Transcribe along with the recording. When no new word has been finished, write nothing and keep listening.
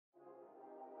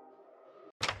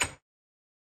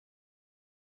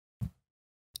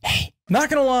Not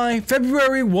gonna lie,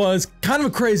 February was kind of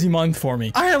a crazy month for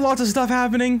me. I had lots of stuff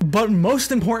happening, but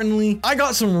most importantly, I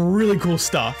got some really cool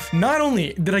stuff. Not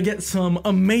only did I get some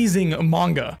amazing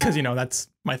manga, because you know, that's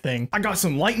my thing. I got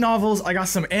some light novels, I got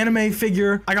some anime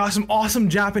figure, I got some awesome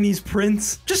Japanese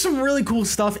prints, just some really cool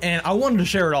stuff, and I wanted to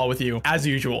share it all with you, as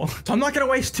usual. So I'm not gonna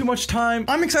waste too much time.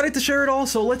 I'm excited to share it all,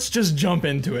 so let's just jump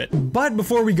into it. But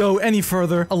before we go any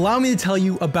further, allow me to tell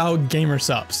you about Gamer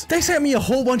Supps. They sent me a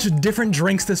whole bunch of different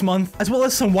drinks this month, as well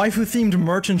as some waifu-themed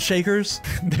merch and shakers.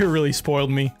 They really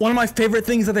spoiled me. One of my favorite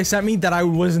things that they sent me that I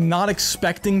was not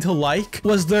expecting to like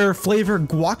was their flavor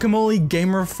guacamole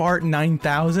gamer fart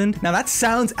 9000. Now that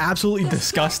sounds absolutely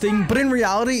disgusting, but in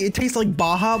reality, it tastes like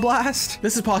Baja Blast.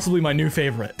 This is possibly my new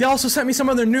favorite. They also sent me some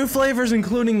of their new flavors,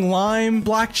 including lime,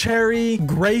 black cherry,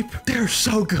 grape. They're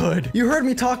so good. You heard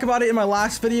me talk about it in my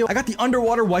last video. I got the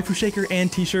underwater waifu shaker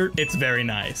and t-shirt. It's very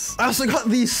nice. I also got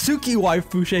the Suki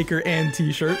waifu shaker and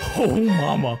t-shirt. Oh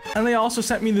mama. And they also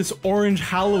sent me this orange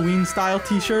Halloween style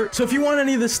t-shirt. So if you want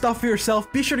any of this stuff for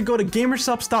yourself, be sure to go to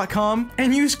gamersupps.com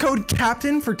and use code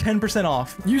CAPTAIN for 10%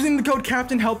 off. Using the code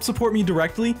CAPTAIN helps support me directly.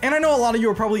 And I know a lot of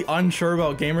you are probably unsure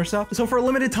about Gamer Supps. So for a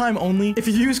limited time only, if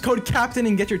you use code CAPTAIN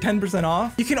and get your 10%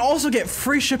 off, you can also get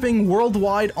free shipping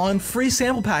worldwide on free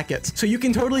sample packets. So you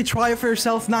can totally try it for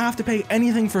yourself, not have to pay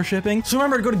anything for shipping. So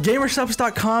remember to go to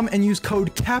gamersupps.com and use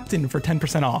code CAPTAIN for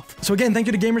 10% off. So again, thank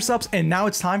you to Gamer Supps, and now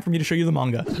it's time for me to show you the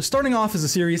manga. So starting off is a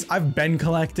series I've been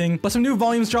collecting, but some new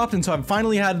volumes dropped, and so I've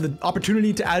finally had the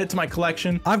opportunity to add it to my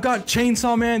collection. I've got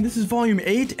Chainsaw Man. This is volume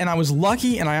 8, and I was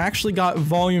lucky, and I actually got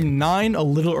volume 9 a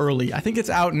little early. I think it's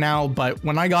out now, but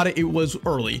when I got it, it was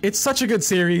early. It's such a good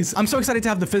series. I'm so excited to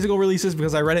have the physical releases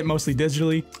because I read it mostly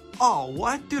digitally. Oh,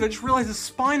 what? Dude, I just realized the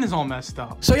spine is all messed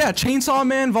up. So yeah, Chainsaw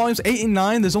Man volumes 8 and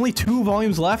 9. There's only 2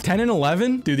 volumes left, 10 and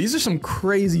 11. Dude, these are some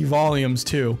crazy volumes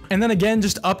too. And then again,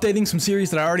 just updating some series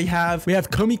that I already have. We have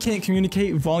Komi Can't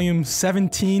Communicate volume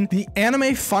 17. The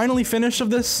anime finally finished of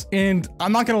this, and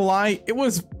I'm not gonna lie, it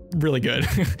was really good.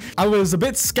 I was a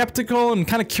bit skeptical and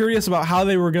kind of curious about how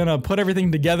they were gonna put everything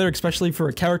together, especially for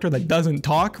a character that doesn't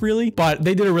talk really, but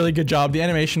they did a really good job. The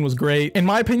animation was great. In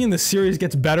my opinion, the series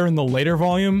gets better in the later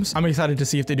volumes. I'm excited to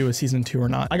see if they do a season 2 or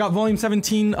not. I got volume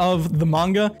 17 of the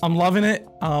manga. I'm loving it.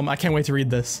 I can't wait to read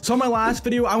this. So in my last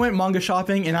video, I went manga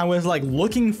shopping and I was like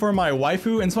looking for my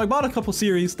waifu, and so I bought a couple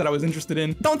series that I was interested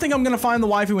in. Don't think I'm gonna find the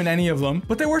waifu in any of them,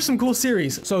 but there were some cool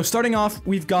series. So starting off,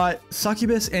 we've got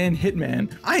Succubus and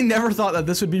Hitman. I never thought that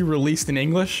this would be released in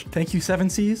English. Thank you,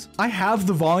 7Cs. I have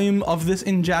the volume of this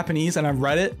in Japanese and I've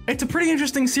read it. It's a pretty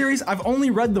interesting series. I've only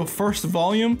read the first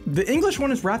volume. The English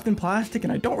one is wrapped in plastic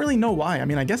and I don't really know why. I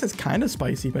mean, I guess it's kind of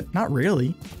spicy, but not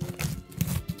really.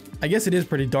 I guess it is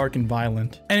pretty dark and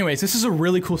violent. Anyways, this is a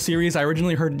really cool series. I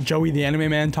originally heard Joey the Anime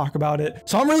Man talk about it,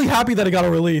 so I'm really happy that it got a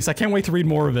release. I can't wait to read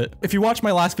more of it. If you watched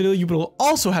my last video, you will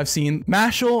also have seen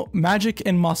Mashal, Magic,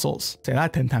 and Muscles. Say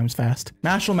that 10 times fast.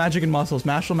 Mashal, Magic, and Muscles.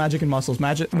 Mashal, Magic, and Muscles.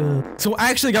 Magic. So I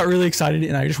actually got really excited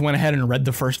and I just went ahead and read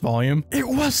the first volume. It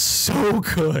was so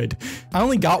good. I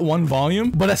only got 1 volume,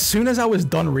 but as soon as I was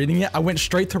done reading it, I went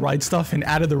straight to Ride Stuff and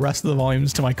added the rest of the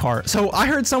volumes to my cart. So I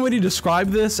heard somebody describe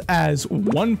this as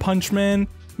One Punch Man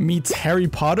meets Harry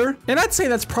Potter, and I'd say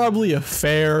that's probably a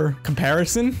fair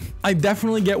comparison. I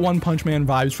definitely get One Punch Man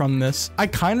vibes from this. I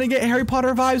kind of get Harry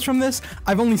Potter vibes from this.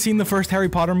 I've only seen the first Harry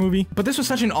Potter movie, but this was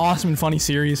such an awesome and funny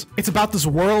series. It's about this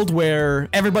world where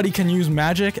everybody can use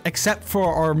magic except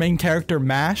for our main character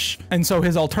Mash, and so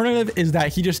his alternative is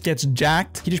that he just gets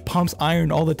jacked. He just pumps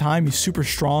iron all the time. He's super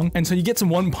strong, and so you get some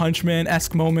One Punch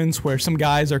Man-esque moments where some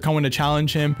guys are coming to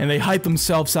challenge him and they hype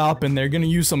themselves up and they're gonna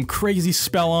use some crazy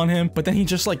spell on him, but then he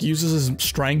just like uses his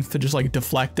strength to just like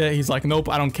deflect it. He's like, nope,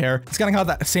 I don't care. It's kind of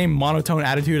got that same monotone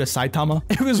attitude as Saitama.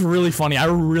 It was really funny. I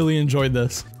really enjoyed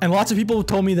this, and lots of people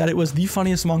told me that it was the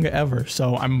funniest manga ever,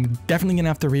 so I'm definitely gonna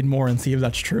have to read more and see if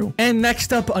that's true. And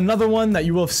next up, another one that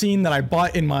you will have seen that I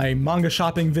bought in my manga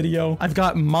shopping video. I've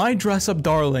got My Dress Up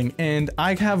Darling, and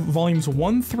I have volumes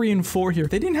 1, 3, and 4 here.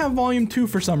 They didn't have volume 2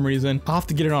 for some reason. I'll have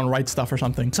to get it on Right Stuff or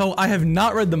something. So I have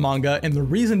not read the manga, and the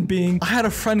reason being, I had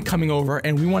a friend coming over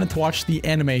and we wanted to watch the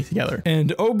anime together.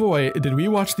 And oh boy, did we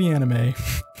watch the anime.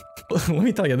 Let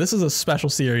me tell you, this is a special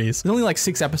series. There's only like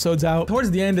 6 episodes out. Towards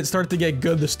the end, it started to get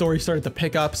good. The story started to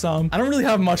pick up some. I don't really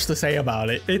have much to say about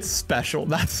it. It's special.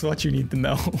 That's what you need to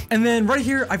know. And then right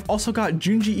here, I've also got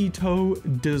Junji Ito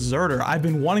Deserter. I've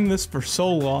been wanting this for so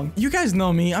long. You guys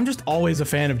know me. I'm just always a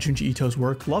fan of Junji Ito's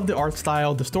work. Love the art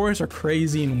style. The stories are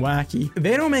crazy and wacky.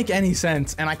 They don't make any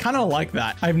sense, and I kind of like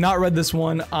that. I've not read this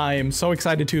one. I am so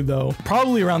excited to, though.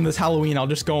 Probably around this Halloween, I'll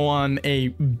just go on a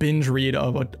binge read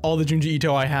of all the Junji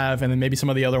Ito I have have, and then maybe some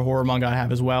of the other horror manga I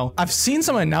have as well. I've seen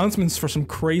some announcements for some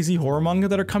crazy horror manga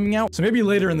that are coming out, so maybe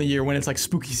later in the year when it's like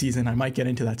spooky season, I might get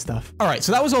into that stuff. All right,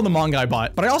 so that was all the manga I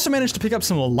bought, but I also managed to pick up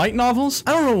some light novels.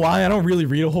 I don't know why, I don't really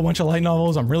read a whole bunch of light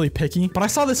novels. I'm really picky, but I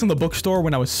saw this in the bookstore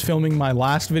when I was filming my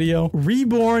last video.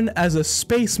 Reborn as a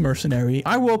space mercenary,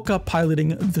 I woke up piloting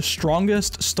the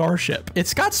strongest starship.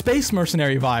 It's got space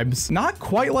mercenary vibes. Not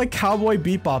quite like Cowboy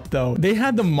Bebop though. They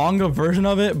had the manga version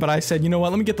of it, but I said, you know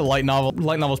what, let me get the light novel. The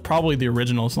light novel is probably the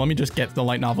original, so let me just get the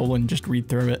light novel and just read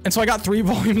through it. And so I got 3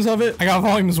 volumes of it. I got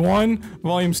volumes 1,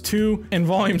 volumes 2, and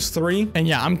volumes 3. And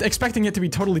yeah, I'm expecting it to be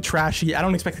totally trashy. I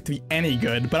don't expect it to be any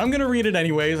good, but I'm gonna read it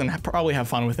anyways and probably have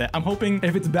fun with it. I'm hoping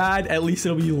if it's bad, at least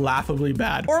it'll be laughably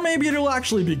bad. Or maybe it'll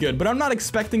actually be good, but I'm not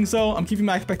expecting so. I'm keeping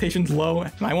my expectations low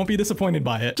and I won't be disappointed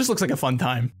by it. Just looks like a fun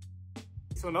time.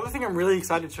 So another thing I'm really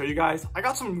excited to show you guys, I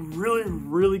got some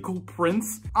really cool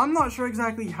prints. I'm not sure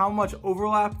exactly how much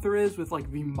overlap there is with like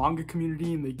the manga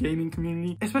community and the gaming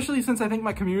community, especially since I think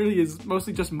my community is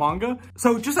mostly just manga.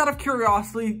 So just out of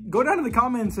curiosity, go down in the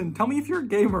comments and tell me if you're a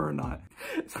gamer or not.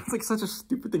 It sounds like such a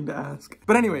stupid thing to ask.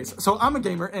 But anyways, so I'm a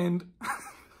gamer and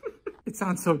it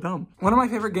sounds so dumb. One of my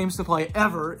favorite games to play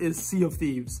ever is Sea of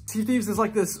Thieves. Sea of Thieves is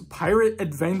like this pirate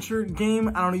adventure game.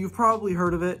 I don't know, you've probably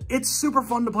heard of it. It's super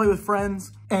fun to play with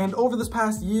friends. And over this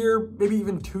past year, maybe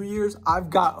even 2 years, I've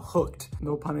got hooked,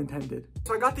 no pun intended.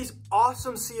 So I got these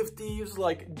awesome Sea of Thieves,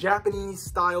 like Japanese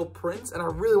style prints, and I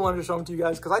really wanted to show them to you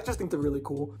guys because I just think they're really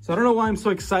cool. So I don't know why I'm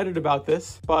so excited about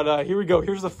this, but here we go.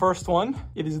 Here's the first one.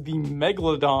 It is the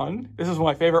Megalodon. This is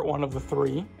my favorite one of the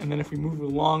 3. And then if we move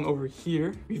along over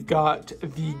here, we've got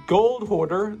the Gold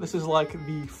Hoarder. This is like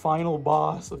the final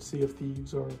boss of Sea of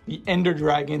Thieves, or the Ender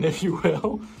Dragon, if you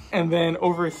will. And then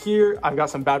over here, I've got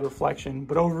some bad reflection,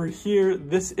 but over here,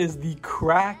 this is the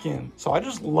Kraken. So I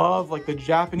just love like the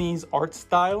Japanese art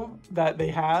style that they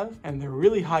have, and they're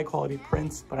really high quality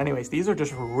prints. But anyways, these are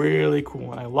just really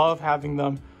cool, and I love having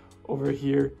them over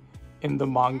here in the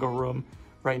manga room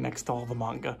right next to all the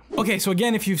manga. Okay, so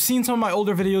again, if you've seen some of my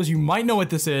older videos, you might know what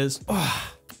this is.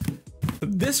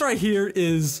 This right here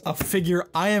is a figure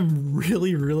I am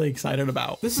really excited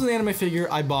about. This is an anime figure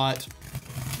I bought,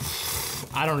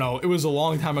 I don't know, it was a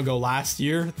long time ago last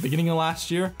year, the beginning of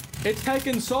last year. It's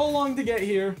taken so long to get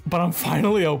here, but I'm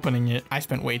finally opening it. I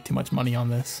spent way too much money on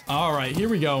this. All right, here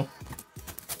we go.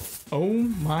 Oh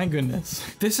my goodness.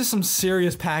 This is some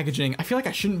serious packaging. I feel like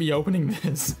I shouldn't be opening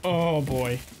this. Oh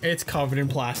boy, it's covered in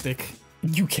plastic.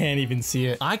 You can't even see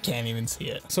it. I can't even see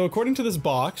it. So according to this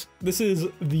box, this is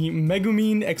the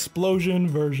Megumin Explosion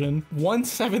version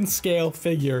 1/7 scale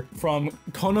figure from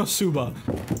Konosuba.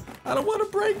 I don't want to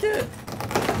break it.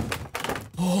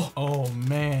 Oh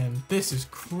man, this is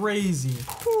crazy.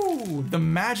 Whew, the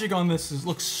magic on this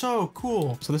looks so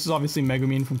cool. So this is obviously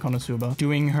Megumin from Konosuba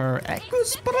doing her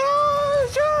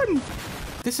explosion.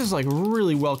 This is like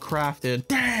really well crafted.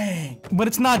 Dang. But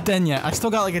it's not done yet. I still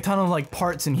got like a ton of like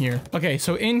parts in here. Okay,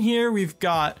 so in here we've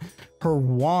got her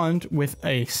wand with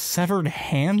a severed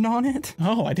hand on it.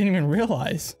 Oh, I didn't even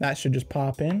realize. That should just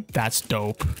pop in. That's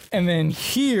dope. And then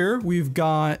here we've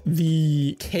got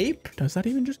the cape. Does that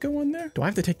even just go on there? Do I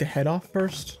have to take the head off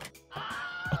first?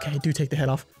 Okay, I do take the head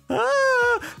off.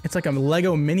 Ah! It's like a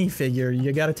Lego minifigure.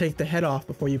 You gotta take the head off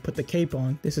before you put the cape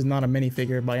on. This is not a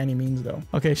minifigure by any means though.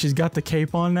 Okay, she's got the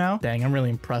cape on now. Dang, I'm really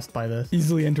impressed by this.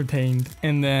 Easily entertained.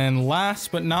 And then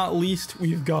last but not least,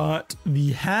 we've got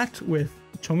the hat with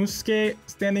Chomusuke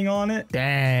standing on it.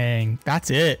 Dang, that's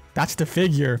it. That's the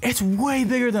figure. It's way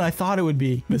bigger than I thought it would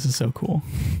be. This is so cool.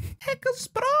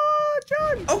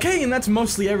 Okay, and that's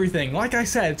mostly everything. Like I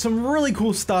said, some really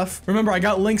cool stuff. Remember, I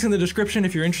got links in the description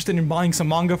if you're interested in buying some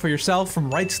manga for yourself from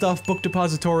Right Stuff Book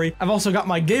Depository. I've also got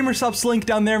my Gamer Supps link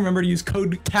down there. Remember to use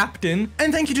code CAPTAIN.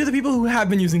 And thank you to the people who have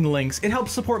been using the links. It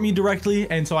helps support me directly,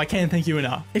 and so I can't thank you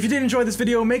enough. If you did enjoy this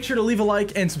video, make sure to leave a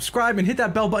like and subscribe and hit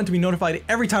that bell button to be notified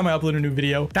every time I upload a new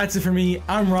video. That's it for me.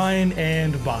 I'm Ryan,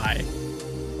 and bye.